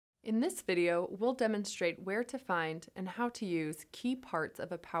In this video, we'll demonstrate where to find and how to use key parts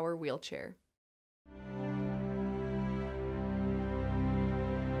of a power wheelchair.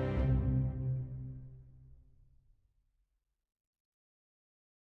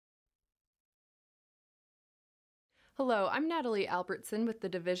 Hello, I'm Natalie Albertson with the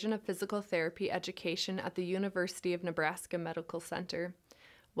Division of Physical Therapy Education at the University of Nebraska Medical Center.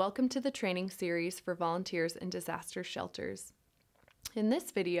 Welcome to the training series for volunteers in disaster shelters. In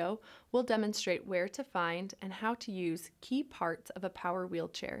this video, we'll demonstrate where to find and how to use key parts of a power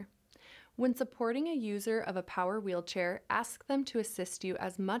wheelchair. When supporting a user of a power wheelchair, ask them to assist you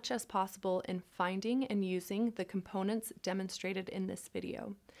as much as possible in finding and using the components demonstrated in this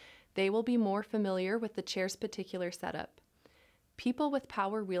video. They will be more familiar with the chair's particular setup. People with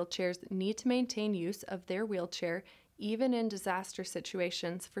power wheelchairs need to maintain use of their wheelchair even in disaster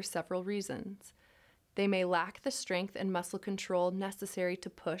situations for several reasons. They may lack the strength and muscle control necessary to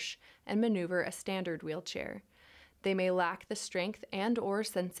push and maneuver a standard wheelchair. They may lack the strength and/or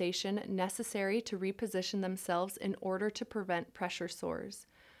sensation necessary to reposition themselves in order to prevent pressure sores.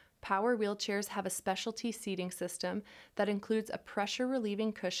 Power wheelchairs have a specialty seating system that includes a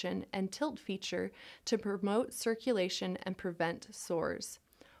pressure-relieving cushion and tilt feature to promote circulation and prevent sores.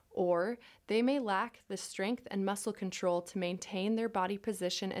 Or they may lack the strength and muscle control to maintain their body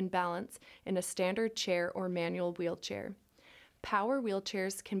position and balance in a standard chair or manual wheelchair. Power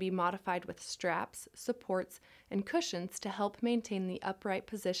wheelchairs can be modified with straps, supports, and cushions to help maintain the upright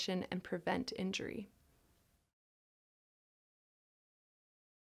position and prevent injury.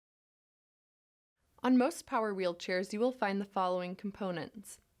 On most power wheelchairs, you will find the following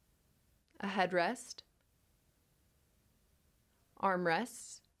components: a headrest,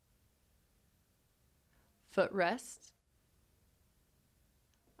 armrests, footrests,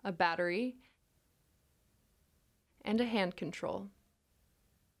 a battery, and a hand control.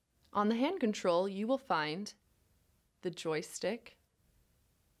 On the hand control, you will find the joystick,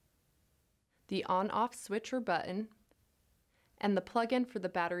 the on-off switch or button, and the plug-in for the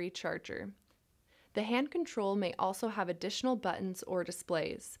battery charger. The hand control may also have additional buttons or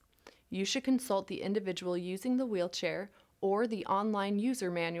displays. You should consult the individual using the wheelchair or the online user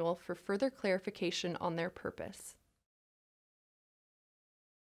manual for further clarification on their purpose.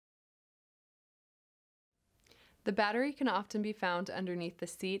 The battery can often be found underneath the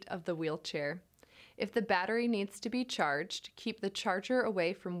seat of the wheelchair. If the battery needs to be charged, keep the charger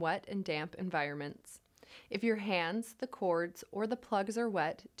away from wet and damp environments. If your hands, the cords, or the plugs are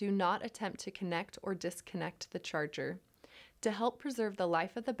wet, do not attempt to connect or disconnect the charger. To help preserve the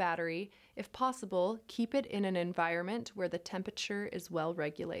life of the battery, if possible, keep it in an environment where the temperature is well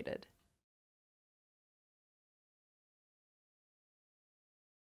regulated.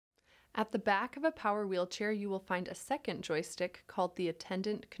 At the back of a power wheelchair, you will find a second joystick called the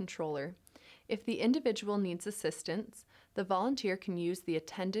attendant controller. If the individual needs assistance, the volunteer can use the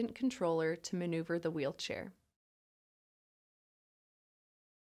attendant controller to maneuver the wheelchair.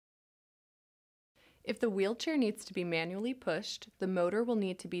 If the wheelchair needs to be manually pushed, the motor will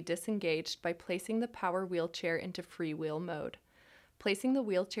need to be disengaged by placing the power wheelchair into freewheel mode. Placing the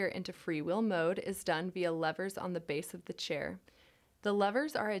wheelchair into freewheel mode is done via levers on the base of the chair. The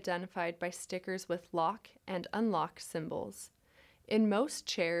levers are identified by stickers with lock and unlock symbols. In most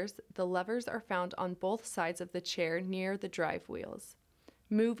chairs, the levers are found on both sides of the chair near the drive wheels.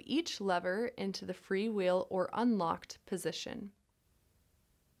 Move each lever into the freewheel or unlocked position.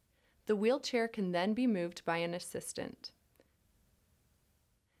 The wheelchair can then be moved by an assistant.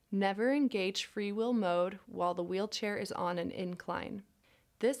 Never engage freewheel mode while the wheelchair is on an incline.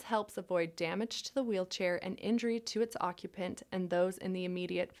 This helps avoid damage to the wheelchair and injury to its occupant and those in the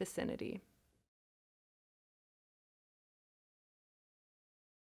immediate vicinity.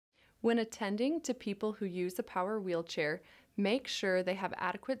 When attending to people who use a power wheelchair, make sure they have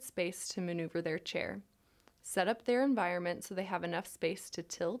adequate space to maneuver their chair. Set up their environment so they have enough space to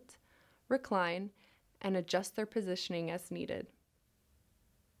tilt, recline, and adjust their positioning as needed.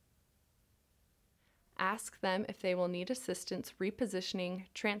 Ask them if they will need assistance repositioning,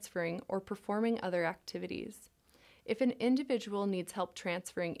 transferring, or performing other activities. If an individual needs help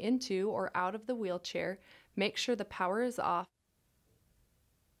transferring into or out of the wheelchair, make sure the power is off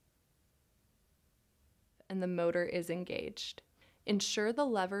and the motor is engaged. Ensure the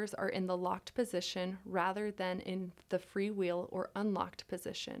levers are in the locked position rather than in the freewheel or unlocked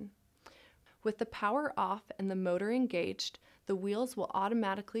position. With the power off and the motor engaged, the wheels will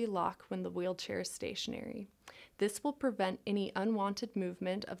automatically lock when the wheelchair is stationary. This will prevent any unwanted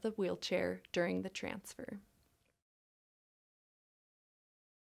movement of the wheelchair during the transfer.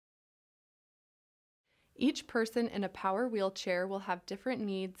 Each person in a power wheelchair will have different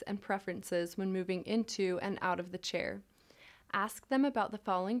needs and preferences when moving into and out of the chair. Ask them about the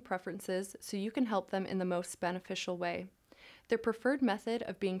following preferences so you can help them in the most beneficial way. Their preferred method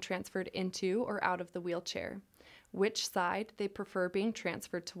of being transferred into or out of the wheelchair, which side they prefer being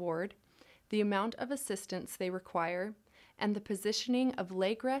transferred toward, the amount of assistance they require, and the positioning of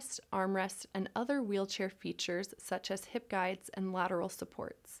leg rest, armrest, and other wheelchair features such as hip guides and lateral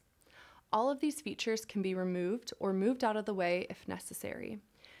supports. All of these features can be removed or moved out of the way if necessary.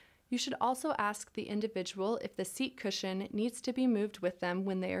 You should also ask the individual if the seat cushion needs to be moved with them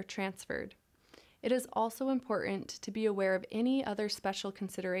when they are transferred. It is also important to be aware of any other special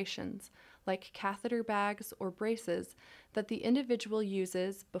considerations, like catheter bags or braces, that the individual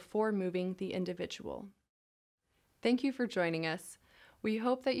uses before moving the individual. Thank you for joining us. We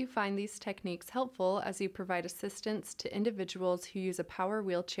hope that you find these techniques helpful as you provide assistance to individuals who use a power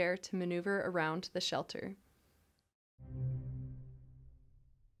wheelchair to maneuver around the shelter.